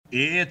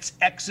It's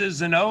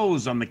X's and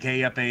O's on the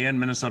KFAN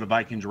Minnesota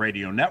Vikings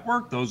Radio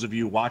Network. Those of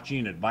you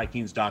watching at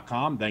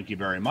Vikings.com, thank you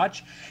very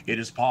much. It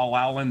is Paul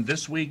Allen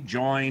this week,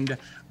 joined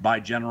by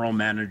General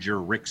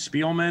Manager Rick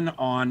Spielman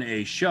on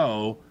a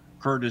show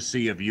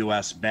courtesy of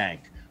U.S.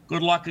 Bank.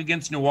 Good luck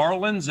against New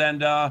Orleans,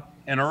 and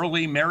an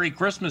early Merry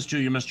Christmas to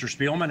you, Mr.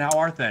 Spielman. How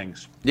are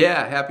things?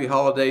 Yeah, happy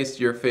holidays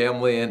to your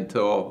family and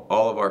to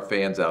all of our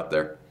fans out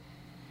there.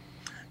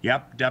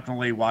 Yep,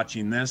 definitely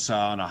watching this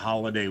on a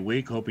holiday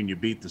week, hoping you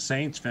beat the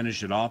Saints,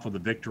 finish it off with a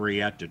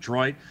victory at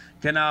Detroit.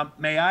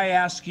 May I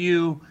ask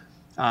you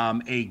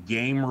a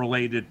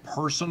game-related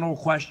personal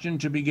question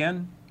to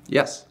begin?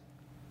 Yes.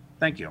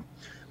 Thank you.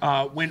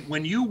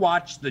 When you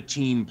watch the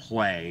team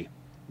play,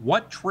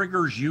 what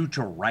triggers you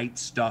to write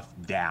stuff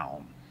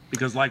down?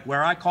 Because like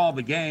where I call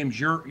the games,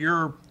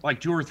 you're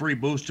like 2 or 3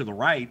 booths to the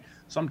right.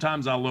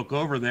 Sometimes I'll look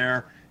over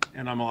there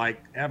and I'm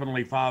like,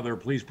 Heavenly Father,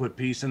 please put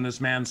peace in this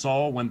man's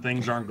soul when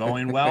things aren't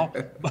going well.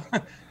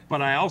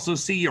 But I also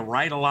see you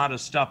write a lot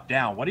of stuff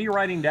down. What are you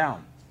writing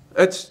down?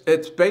 It's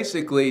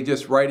basically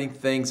just writing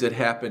things that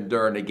happen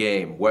during the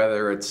game,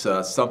 whether it's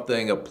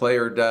something a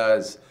player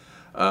does.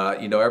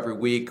 Every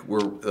week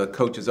the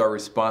coaches are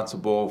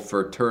responsible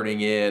for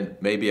turning in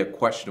maybe a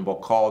questionable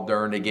call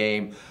during the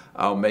game.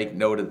 I'll make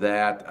note of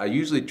that. I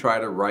usually try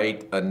to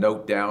write a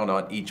note down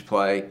on each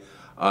play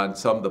on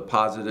some of the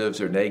positives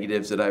or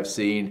negatives that I've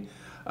seen.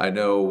 I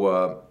know,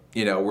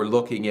 we're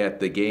looking at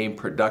the game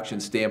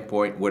production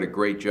standpoint, what a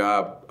great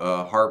job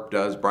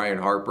Brian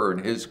Harper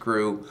and his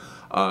crew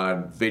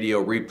on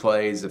video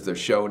replays. If they're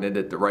showing it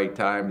at the right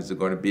time, is it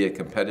going to be a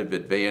competitive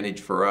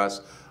advantage for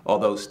us,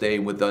 although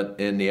staying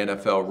in the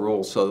NFL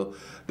rules. So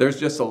there's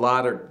just a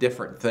lot of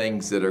different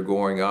things that are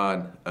going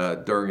on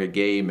during a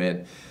game,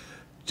 and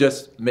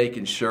just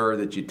making sure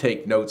that you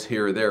take notes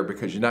here or there,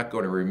 because you're not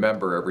going to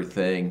remember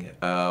everything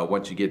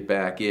once you get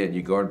back in.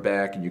 You're going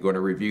back and you're going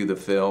to review the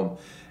film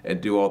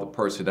and do all the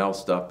personnel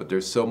stuff, but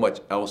there's so much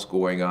else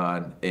going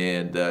on,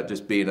 and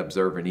just being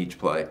observant each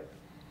play.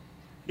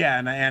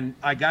 Yeah, and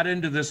I got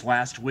into this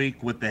last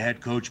week with the head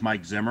coach,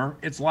 Mike Zimmer.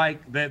 It's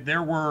like that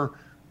there were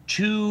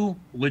 2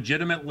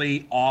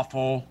 legitimately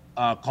awful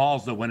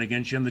calls that went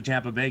against you in the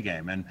Tampa Bay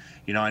game. And,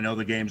 I know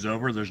the game's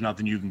over. There's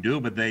nothing you can do,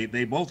 but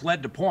they both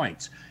led to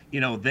points.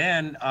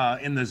 Then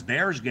in this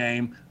Bears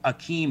game,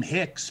 Akeem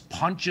Hicks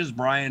punches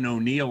Brian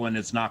O'Neill and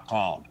it's not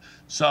called.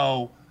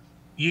 So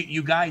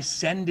you guys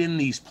send in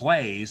these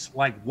plays.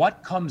 Like,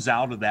 what comes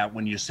out of that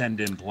when you send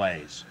in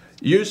plays?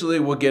 Usually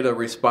we'll get a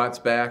response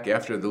back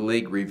after the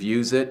league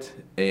reviews it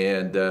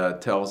and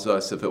tells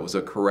us if it was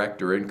a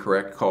correct or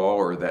incorrect call,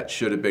 or that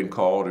should have been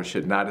called or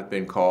should not have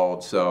been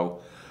called.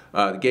 So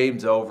the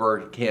game's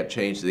over, can't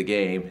change the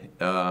game,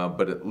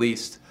 but at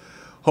least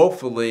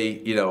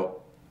hopefully,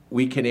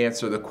 we can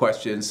answer the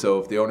question. So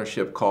if the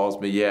ownership calls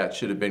me, yeah, it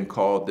should have been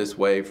called this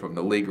way from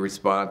the league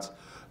response,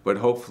 but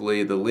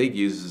hopefully the league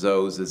uses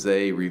those as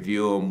they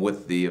review them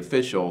with the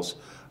officials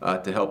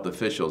to help the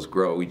officials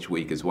grow each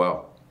week as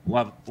well.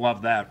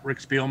 Love that. Rick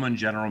Spielman,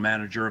 general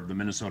manager of the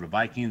Minnesota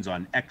Vikings,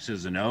 on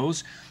X's and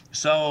O's.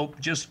 So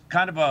just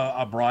kind of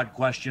a broad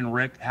question,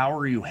 Rick. How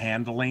are you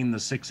handling the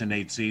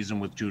 6-8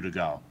 season with 2 to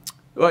go?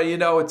 Well,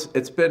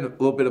 it's been a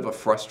little bit of a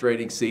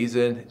frustrating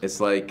season. It's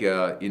like,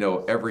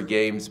 every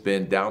game's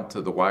been down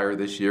to the wire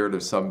this year.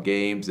 There's some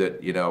games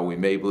that, we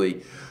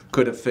maybe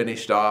could have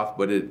finished off,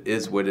 but it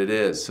is what it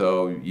is.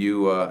 So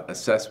you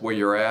assess where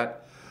you're at.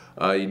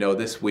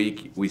 This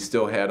week we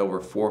still had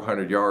over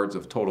 400 yards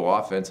of total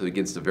offense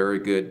against a very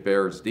good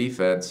Bears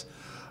defense,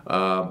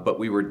 but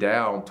we were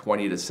down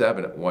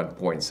 20-7 at one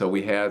point. So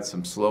we had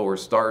some slower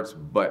starts,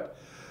 but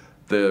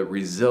the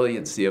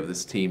resiliency of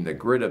this team, the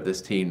grit of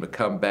this team to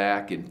come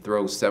back and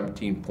throw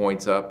 17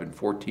 points up and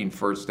 14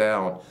 first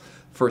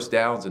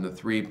downs in the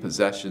 3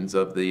 possessions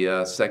of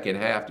the second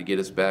half to get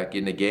us back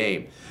in the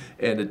game.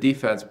 And the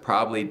defense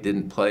probably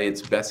didn't play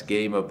its best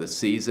game of the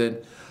season.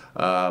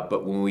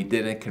 But when we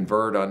didn't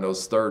convert on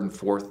those 3rd and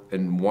 4th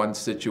and 1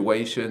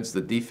 situations,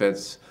 the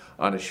defense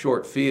on a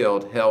short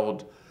field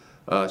held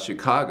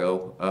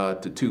Chicago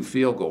to 2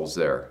 field goals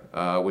there,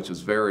 which was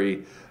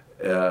very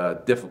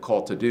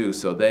difficult to do.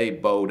 So they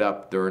bowed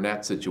up during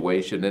that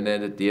situation. And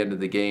then at the end of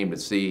the game, to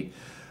see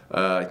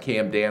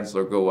Cam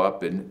Dantzler go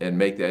up and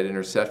make that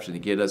interception to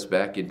get us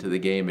back into the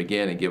game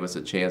again and give us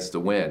a chance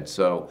to win.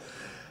 So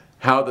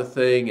how the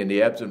thing and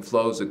the ebbs and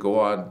flows that go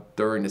on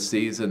during the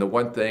season, the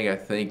one thing I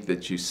think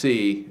that you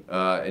see,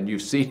 and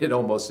you've seen it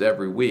almost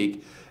every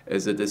week,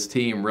 is that this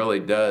team really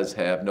does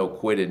have no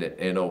quit in it,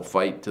 and it'll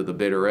fight to the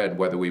bitter end,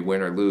 whether we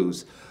win or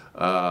lose.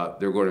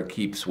 They're going to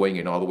keep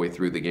swinging all the way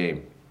through the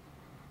game.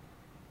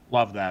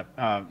 Love that,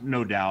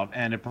 no doubt.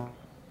 And it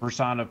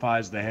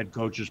personifies the head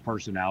coach's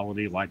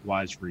personality.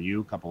 Likewise for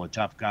you, a couple of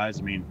tough guys.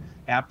 I mean,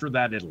 after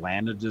that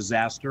Atlanta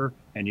disaster,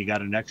 and you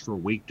got an extra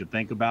week to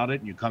think about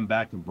it, and you come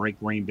back and break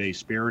Green Bay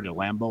spirit at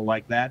Lambeau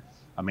like that,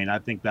 I mean, I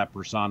think that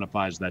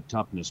personifies that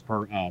toughness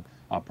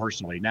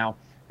personally. Now,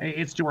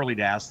 it's too early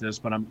to ask this,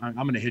 but I'm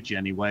going to hit you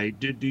anyway.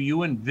 Do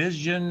you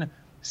envision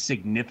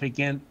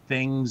significant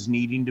things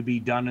needing to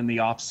be done in the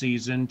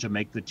offseason to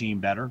make the team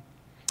better?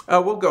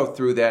 We'll go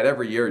through that.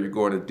 Every year you're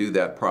going to do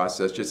that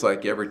process, just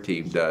like every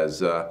team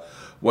does.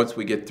 Once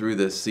we get through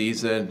this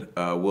season,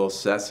 we'll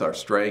assess our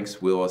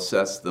strengths, we'll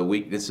assess the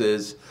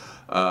weaknesses,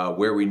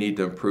 where we need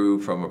to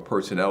improve from a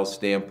personnel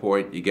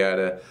standpoint. You got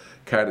to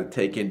kind of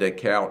take into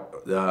account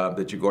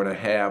that you're going to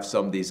have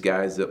some of these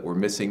guys that we're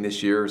missing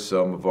this year,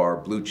 some of our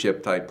blue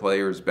chip type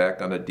players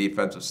back on the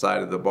defensive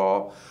side of the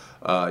ball.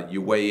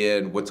 You weigh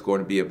in what's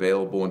going to be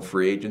available in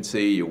free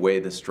agency. You weigh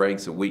the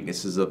strengths and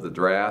weaknesses of the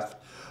draft,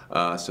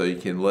 so you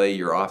can lay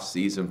your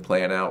off-season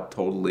plan out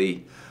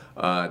totally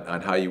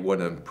on how you want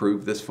to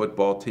improve this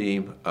football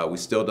team. We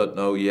still don't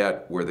know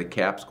yet where the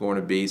cap's going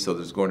to be, so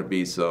there's going to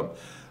be some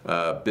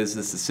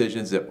business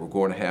decisions that we're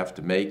going to have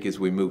to make as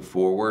we move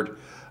forward.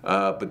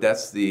 But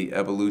that's the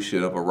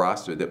evolution of a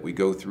roster that we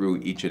go through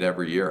each and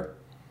every year.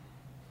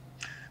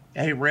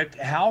 Hey, Rick,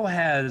 how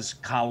has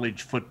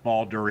college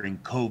football during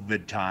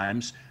COVID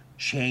times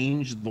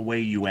changed the way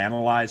you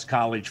analyze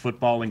college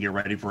football and get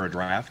ready for a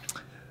draft?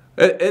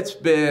 It's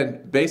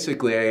been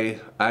basically,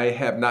 I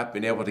have not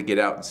been able to get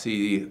out and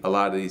see a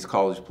lot of these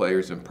college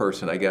players in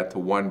person. I got to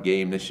one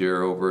game this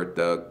year over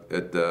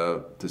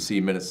to see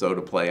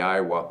Minnesota play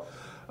Iowa.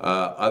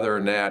 Other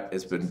than that,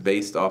 it's been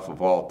based off of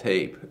all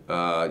tape.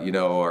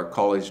 Our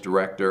college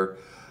director,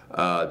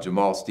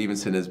 Jamal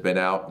Stevenson, has been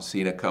out and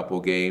seen a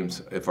couple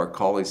games. If our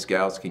college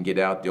scouts can get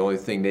out, the only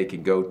thing they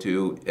can go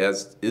to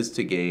is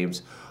to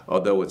games,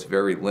 although it's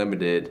very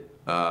limited.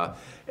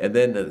 And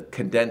then the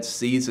condensed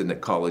season that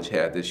college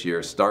had this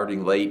year,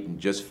 starting late and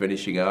just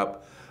finishing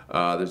up.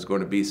 There's going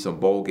to be some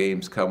bowl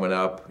games coming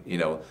up.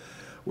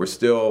 We're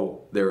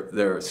still,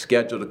 they're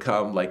scheduled to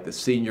come, like the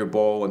Senior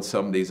Bowl and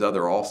some of these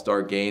other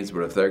all-star games,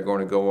 but if they're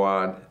going to go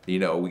on, we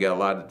got a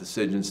lot of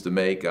decisions to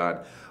make on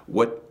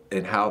what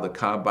and how the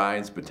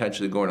combine's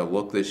potentially going to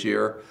look this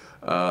year,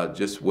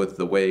 just with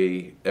the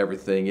way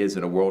everything is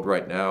in the world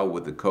right now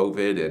with the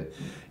COVID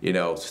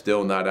and,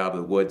 still not out of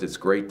the woods. It's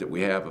great that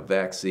we have a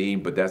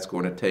vaccine, but that's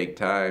going to take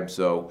time.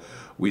 So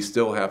we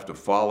still have to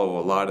follow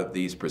a lot of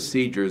these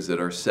procedures that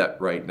are set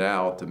right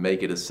now to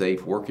make it a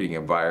safe working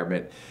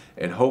environment.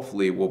 And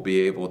hopefully we'll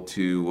be able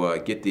to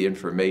get the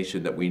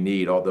information that we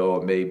need, although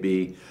it may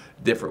be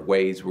different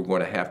ways we're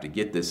going to have to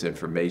get this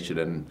information.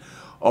 And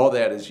all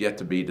that is yet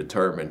to be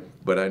determined.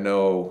 But I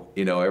know,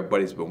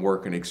 everybody's been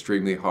working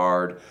extremely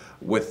hard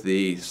with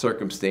the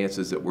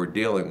circumstances that we're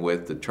dealing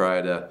with to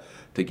try to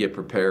get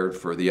prepared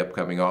for the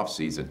upcoming off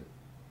season.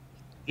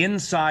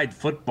 Inside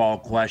football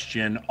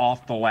question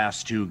off the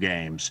last two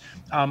games.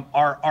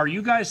 Are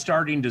you guys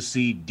starting to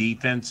see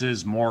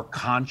defenses more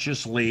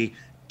consciously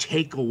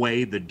take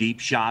away the deep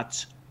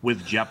shots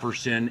with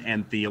Jefferson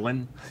and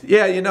Thielen?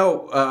 Yeah,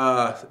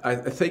 I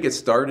think it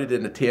started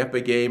in the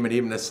Tampa game, and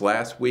even this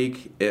last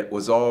week, it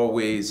was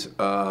always,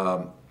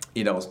 try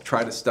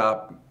to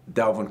stop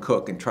Dalvin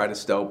Cook and try to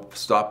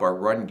stop our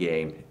run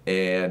game.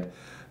 And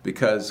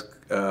because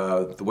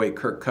the way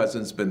Kirk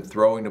Cousins has been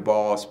throwing the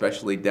ball,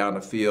 especially down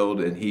the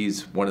field, and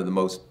he's one of the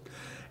most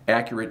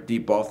accurate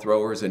deep ball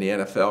throwers in the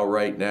NFL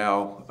right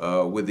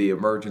now, with the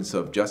emergence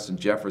of Justin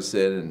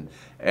Jefferson and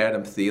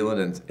Adam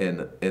Thielen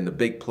and the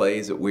big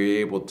plays that we're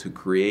able to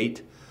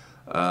create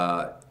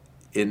off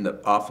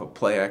of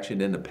play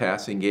action in the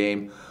passing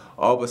game.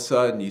 All of a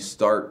sudden you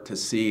start to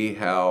see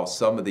how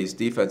some of these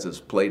defenses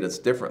played us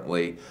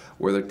differently,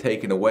 where they're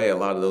taking away a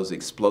lot of those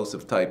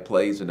explosive type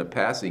plays in the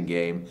passing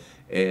game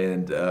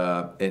and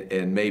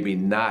maybe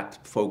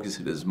not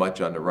focusing as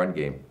much on the run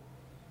game.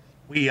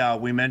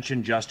 We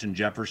mentioned Justin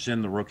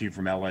Jefferson, the rookie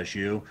from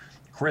LSU.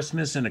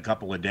 Christmas in a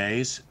couple of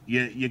days.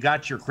 You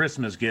got your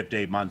Christmas gift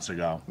 8 months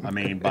ago. I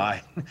mean,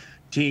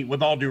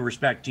 with all due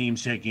respect,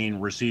 teams taking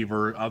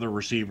other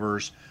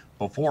receivers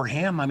before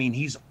him. I mean,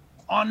 he's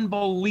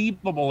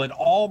unbelievable at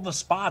all the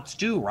spots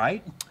too,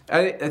 right?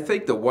 I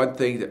think the one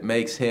thing that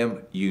makes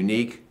him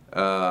unique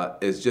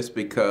is just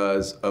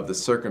because of the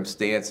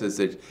circumstances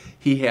that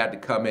he had to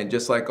come in,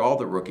 just like all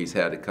the rookies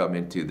had to come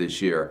into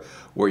this year,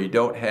 where you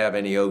don't have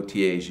any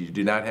OTAs, you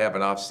do not have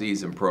an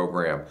off-season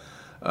program,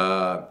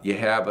 you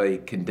have a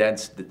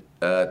condensed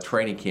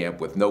training camp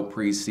with no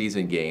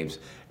preseason games,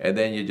 and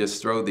then you just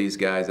throw these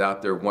guys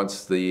out there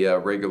once the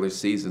regular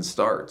season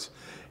starts.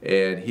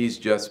 And he's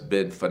just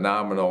been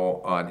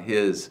phenomenal on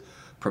his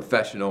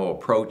professional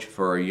approach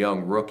for a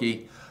young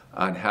rookie,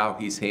 on how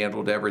he's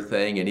handled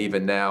everything, and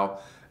even now,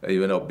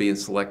 being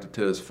selected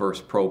to his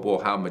first Pro Bowl,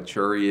 how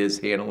mature he is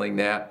handling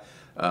that.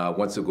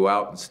 Wants to go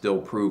out and still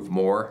prove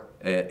more,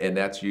 and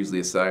that's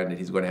usually a sign that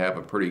he's going to have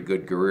a pretty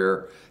good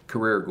career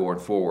going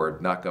forward.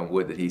 Knock on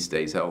wood that he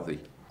stays healthy.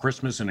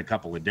 Christmas in a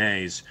couple of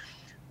days.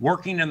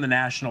 Working in the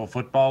National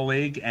Football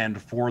League and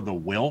for the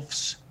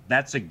Wilfs,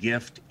 that's a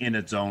gift in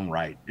its own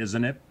right,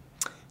 isn't it?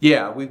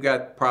 Yeah, we've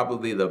got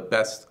probably the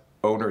best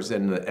owners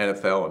in the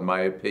NFL, in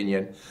my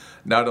opinion.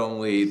 Not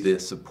only the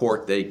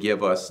support they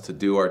give us to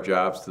do our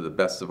jobs to the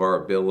best of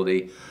our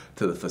ability,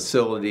 to the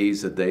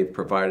facilities that they've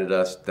provided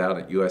us down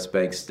at US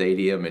Bank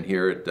Stadium and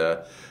here at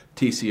the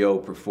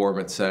TCO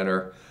Performance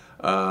Center,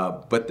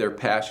 but their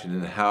passion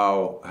and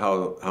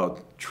how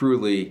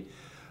truly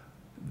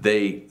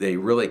they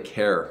really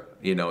care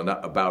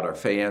not about our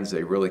fans.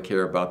 They really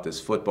care about this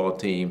football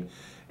team.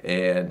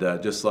 And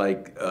just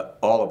like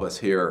all of us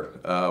here,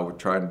 we're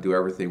trying to do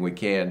everything we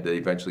can to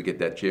eventually get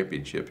that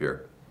championship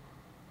here.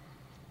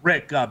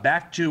 Rick,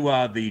 back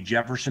to the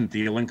Jefferson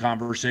Thielen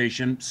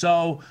conversation.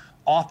 So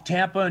off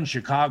Tampa and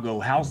Chicago,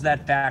 how's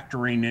that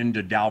factoring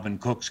into Dalvin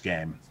Cook's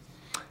game?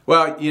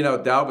 Well,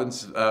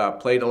 Dalvin's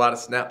played a lot of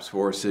snaps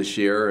for us this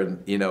year,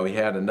 and, he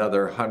had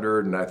another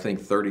 100 and I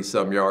think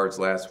 30-some yards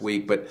last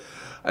week. But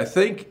I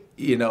think,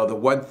 the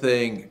one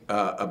thing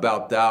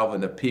about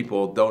Dalvin that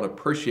people don't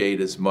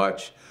appreciate as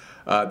much,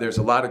 there's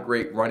a lot of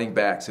great running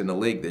backs in the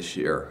league this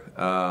year.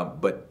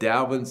 But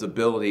Dalvin's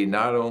ability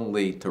not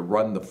only to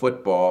run the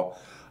football,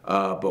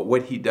 but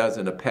what he does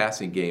in a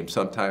passing game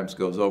sometimes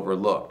goes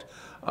overlooked.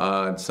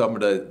 And some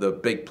of the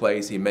big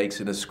plays he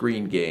makes in a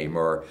screen game,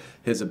 or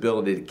his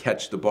ability to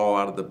catch the ball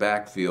out of the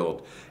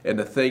backfield. And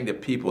the thing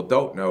that people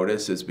don't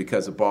notice is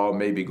because the ball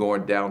may be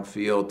going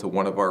downfield to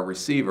one of our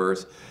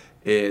receivers,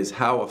 is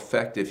how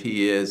effective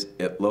he is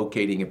at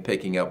locating and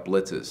picking up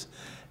blitzes.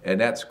 And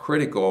that's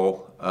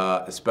critical,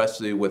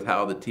 especially with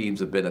how the teams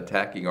have been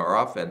attacking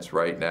our offense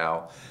right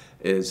now,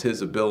 is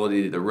his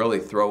ability to really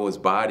throw his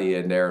body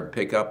in there and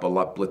pick up a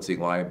blitzing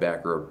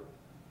linebacker,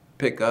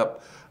 pick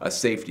up a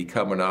safety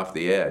coming off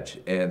the edge.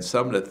 And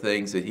some of the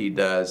things that he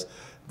does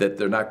that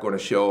they're not going to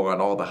show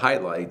on all the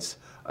highlights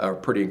are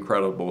pretty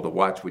incredible to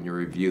watch when you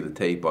review the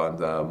tape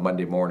on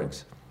Monday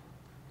mornings.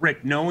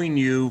 Rick, knowing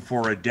you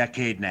for a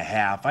decade and a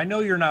half, I know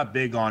you're not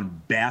big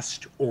on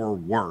best or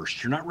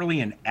worst. You're not really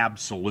an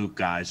absolute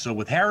guy. So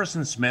with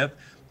Harrison Smith,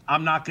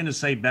 I'm not going to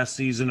say best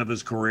season of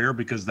his career,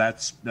 because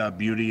that's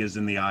beauty is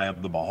in the eye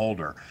of the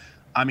beholder.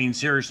 I mean,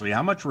 seriously,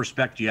 how much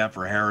respect do you have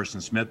for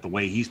Harrison Smith, the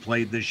way he's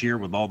played this year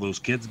with all those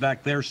kids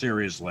back there?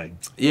 Seriously.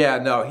 Yeah,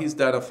 no, he's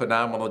done a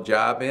phenomenal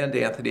job, and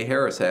Anthony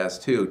Harris has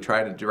too,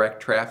 trying to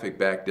direct traffic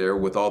back there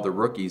with all the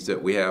rookies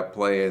that we have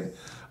playing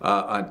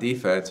on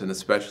defense, and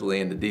especially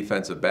in the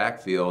defensive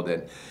backfield.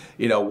 And,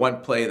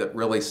 one play that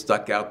really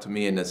stuck out to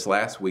me in this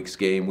last week's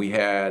game, we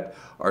had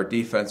our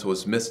defense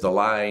was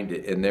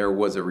misaligned, and there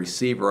was a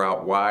receiver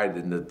out wide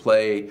in the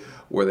play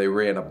where they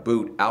ran a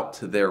boot out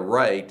to their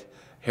right.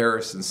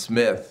 Harrison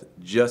Smith,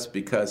 just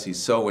because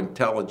he's so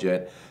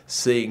intelligent,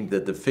 seeing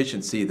the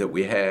deficiency that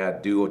we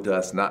had due to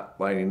us not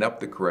lining up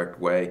the correct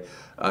way,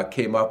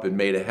 came up and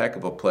made a heck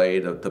of a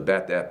play to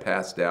bat that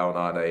pass down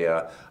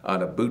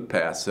on a boot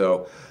pass.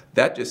 So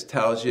that just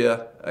tells you,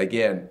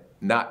 again,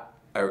 not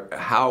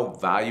how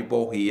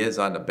valuable he is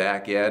on the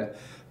back end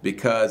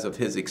because of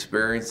his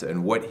experience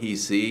and what he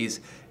sees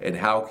and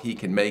how he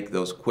can make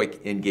those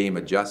quick in-game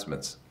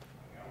adjustments.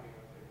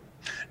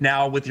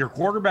 Now, with your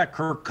quarterback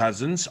Kirk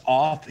Cousins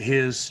off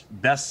his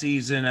best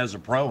season as a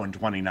pro in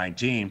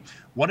 2019,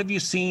 what have you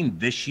seen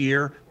this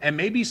year, and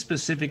maybe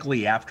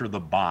specifically after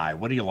the bye?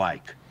 What do you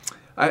like?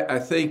 I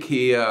think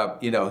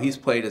he's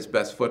played his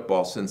best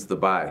football since the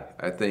bye.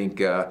 I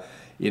think,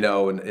 in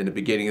the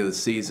beginning of the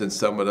season,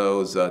 some of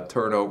those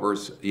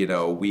turnovers,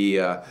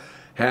 we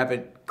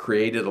haven't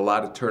created a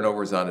lot of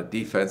turnovers on the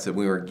defense, and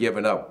we were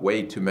giving up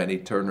way too many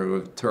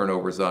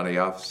turnovers on the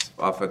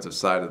offensive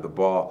side of the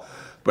ball.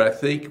 But I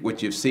think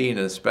what you've seen,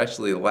 and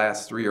especially the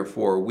last 3 or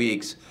 4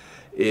 weeks,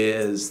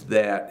 is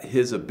that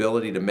his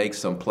ability to make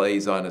some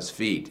plays on his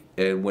feet.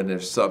 And when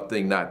there's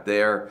something not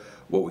there,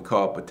 what we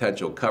call a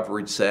potential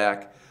coverage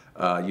sack,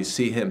 you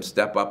see him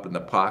step up in the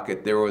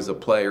pocket. There was a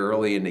play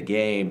early in the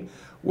game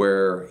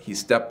where he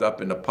stepped up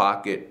in the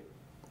pocket,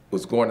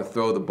 was going to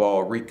throw the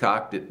ball,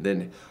 recocked it, and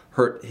then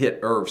hit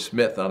Irv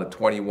Smith on a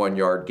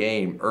 21-yard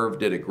gain. Irv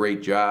did a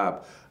great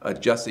job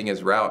adjusting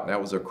his route, and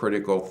that was a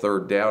critical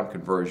third down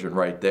conversion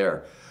right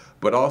there.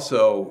 But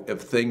also,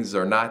 if things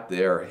are not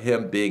there,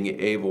 him being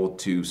able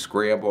to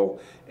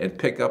scramble and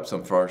pick up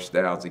some first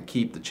downs and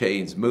keep the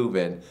chains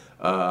moving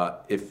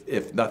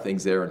if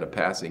nothing's there in the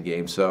passing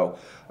game. So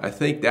I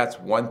think that's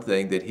one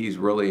thing that he's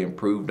really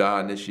improved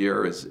on this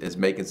year is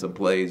making some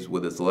plays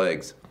with his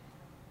legs.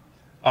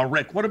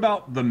 Rick, what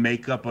about the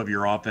makeup of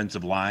your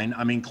offensive line?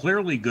 I mean,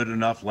 clearly good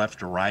enough left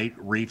to right,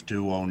 Reef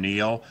to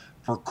O'Neal,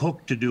 for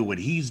Cook to do what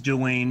he's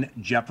doing,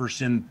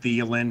 Jefferson,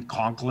 Thielen,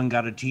 Conklin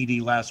got a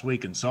TD last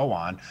week, and so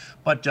on.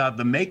 But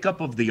the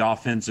makeup of the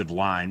offensive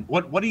line,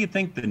 what do you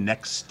think the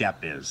next step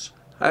is?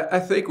 I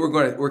think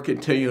we're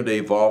continuing to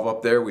evolve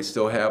up there. We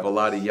still have a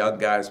lot of young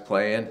guys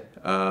playing,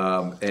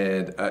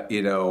 it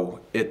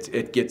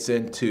gets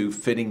into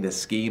fitting the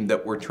scheme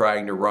that we're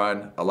trying to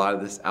run. A lot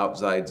of this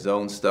outside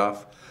zone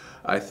stuff.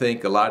 I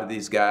think a lot of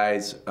these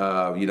guys,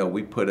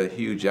 we put a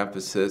huge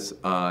emphasis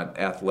on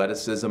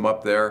athleticism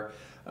up there,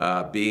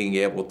 being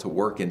able to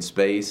work in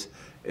space.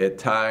 At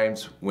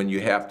times when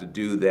you have to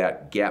do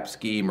that gap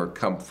scheme or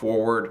come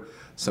forward,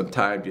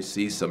 sometimes you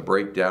see some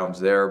breakdowns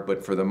there.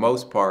 But for the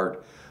most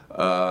part,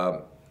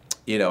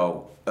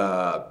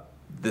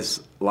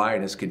 this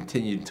line has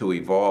continued to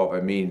evolve.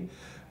 I mean,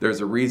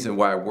 there's a reason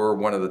why we're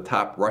one of the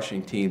top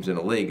rushing teams in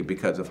the league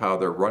because of how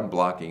they're run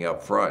blocking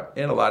up front.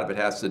 And a lot of it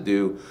has to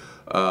do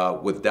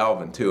with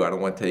Dalvin, too. I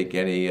don't want to take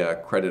any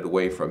credit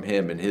away from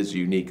him and his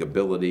unique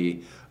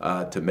ability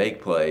to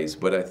make plays.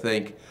 But I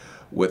think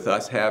with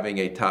us having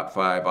a top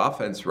 5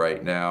 offense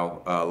right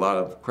now, a lot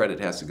of credit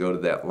has to go to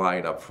that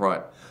line up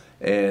front.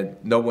 And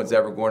no one's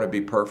ever going to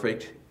be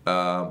perfect,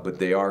 but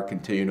they are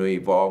continuing to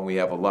evolve. We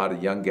have a lot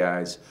of young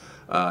guys,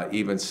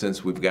 even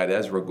since we've got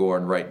Ezra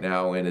going right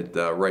now in at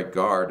right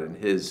guard, and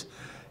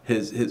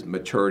his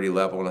maturity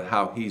level and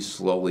how he's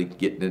slowly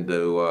getting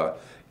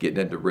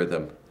into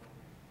rhythm.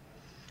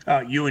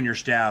 You and your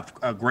staff,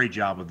 a great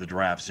job with the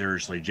draft,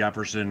 seriously.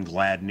 Jefferson,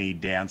 Gladney,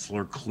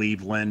 Dantzler,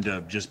 Cleveland,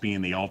 just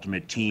being the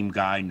ultimate team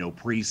guy, no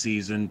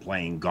preseason,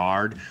 playing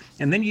guard.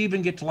 And then you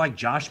even get to like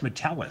Josh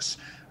Metellus.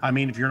 I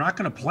mean, if you're not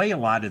going to play a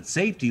lot at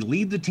safety,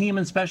 lead the team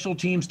in special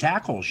teams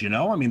tackles, you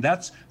know? I mean,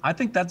 I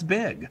think that's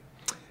big.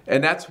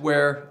 And that's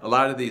where a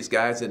lot of these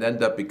guys that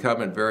end up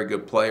becoming very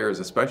good players,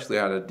 especially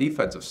on the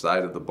defensive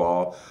side of the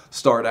ball,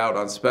 start out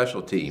on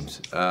special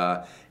teams.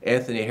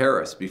 Anthony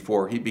Harris,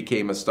 before he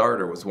became a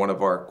starter, was one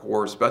of our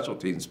core special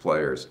teams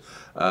players.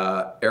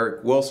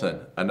 Eric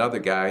Wilson, another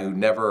guy who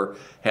never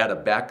had a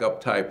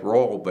backup type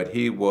role, but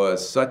he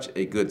was such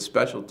a good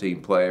special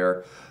team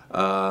player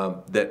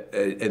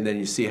and then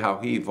you see how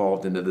he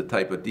evolved into the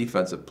type of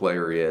defensive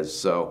player he is.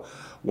 So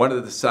one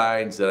of the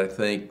signs that I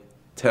think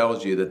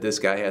tells you that this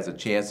guy has a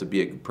chance to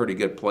be a pretty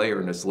good player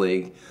in this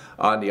league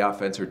on the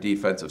offensive or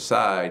defensive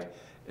side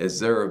is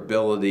their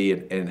ability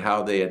and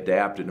how they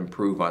adapt and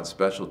improve on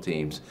special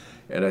teams.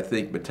 And I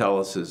think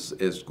Metellus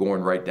is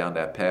going right down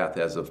that path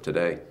as of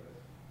today.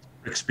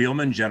 Rick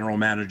Spielman, general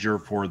manager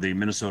for the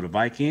Minnesota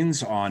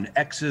Vikings, on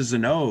X's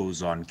and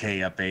O's on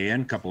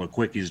KFAN. Couple of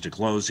quickies to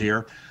close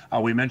here.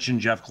 We mentioned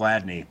Jeff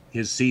Gladney,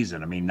 his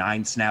season. I mean,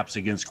 9 snaps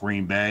against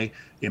Green Bay.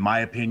 In my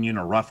opinion,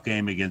 a rough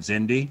game against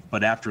Indy.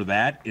 But after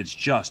that, it's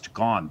just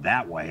gone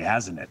that way,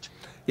 hasn't it?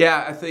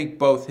 Yeah, I think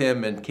both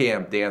him and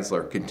Cam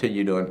Dantzler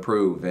continue to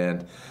improve.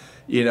 And,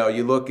 you know,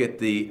 you look at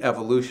the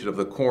evolution of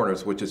the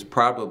corners, which is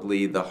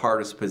probably the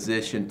hardest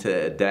position to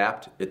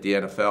adapt at the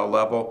NFL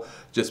level,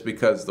 just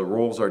because the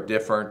rules are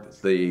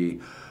different. The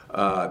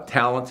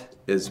talent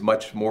is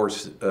much more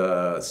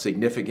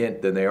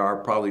significant than they are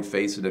probably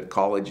facing at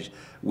college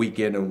week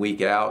in and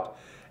week out.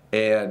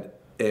 And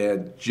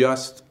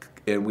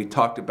we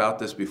talked about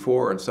this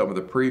before in some of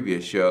the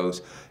previous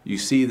shows, you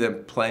see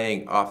them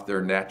playing off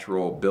their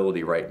natural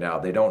ability right now.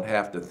 They don't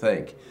have to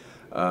think.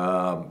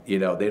 They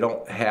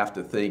don't have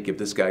to think if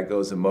this guy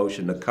goes in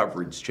motion, the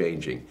coverage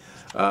changing.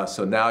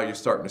 So now you're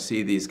starting to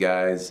see these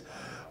guys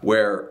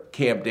where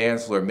Cam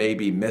Dantzler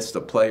maybe missed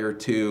a play or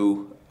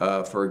two,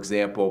 for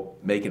example,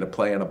 making a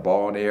play on a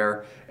ball in the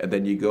air, and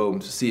then you go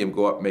and see him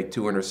go up and make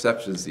 2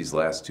 interceptions these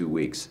last 2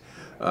 weeks.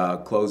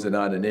 Closing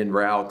on an in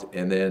route,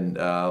 and then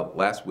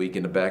last week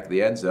in the back of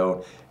the end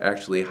zone,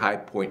 actually high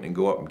point and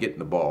go up and getting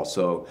the ball.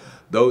 So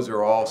those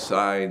are all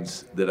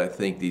signs that I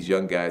think these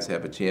young guys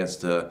have a chance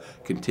to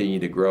continue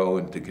to grow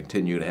and to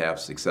continue to have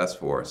success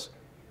for us.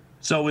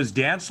 So is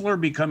Dantzler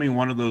becoming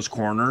one of those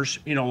corners,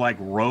 you know, like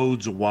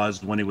Rhodes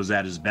was when he was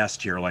at his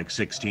best here, like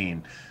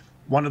 16?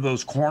 One of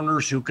those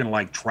corners who can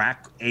like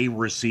track a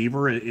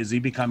receiver? Is he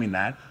becoming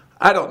that?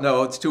 I don't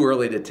know. It's too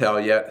early to tell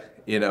yet.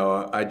 You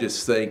know, I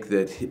just think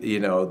that, you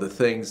know, the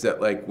things that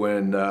like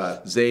when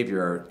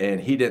Xavier, and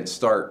he didn't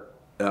start,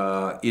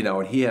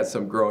 and he had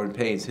some growing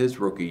pains his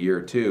rookie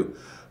year too.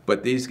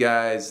 But these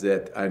guys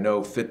that I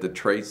know fit the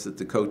traits that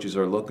the coaches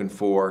are looking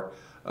for,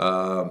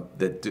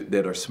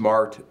 that are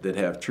smart, that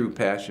have true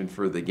passion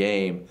for the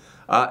game,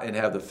 and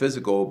have the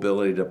physical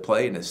ability to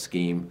play in a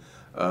scheme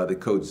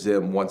that Coach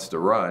Zim wants to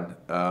run,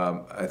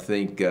 I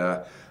think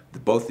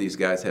both these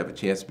guys have a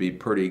chance to be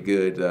pretty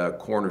good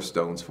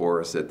cornerstones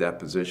for us at that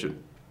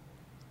position.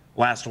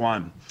 Last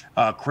one.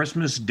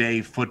 Christmas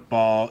Day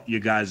football. You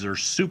guys are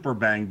super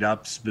banged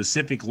up,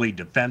 specifically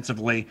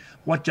defensively.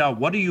 What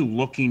are you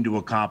looking to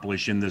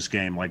accomplish in this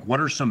game? Like,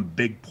 what are some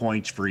big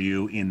points for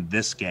you in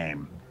this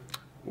game?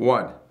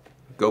 1,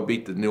 go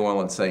beat the New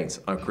Orleans Saints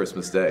on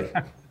Christmas Day.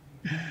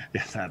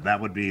 Yeah, that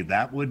would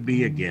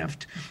be a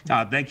gift.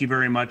 Thank you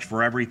very much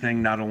for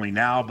everything, not only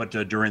now, but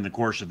during the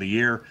course of the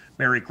year.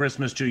 Merry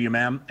Christmas to you,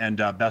 ma'am, and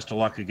best of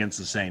luck against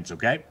the Saints,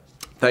 okay?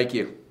 Thank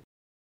you.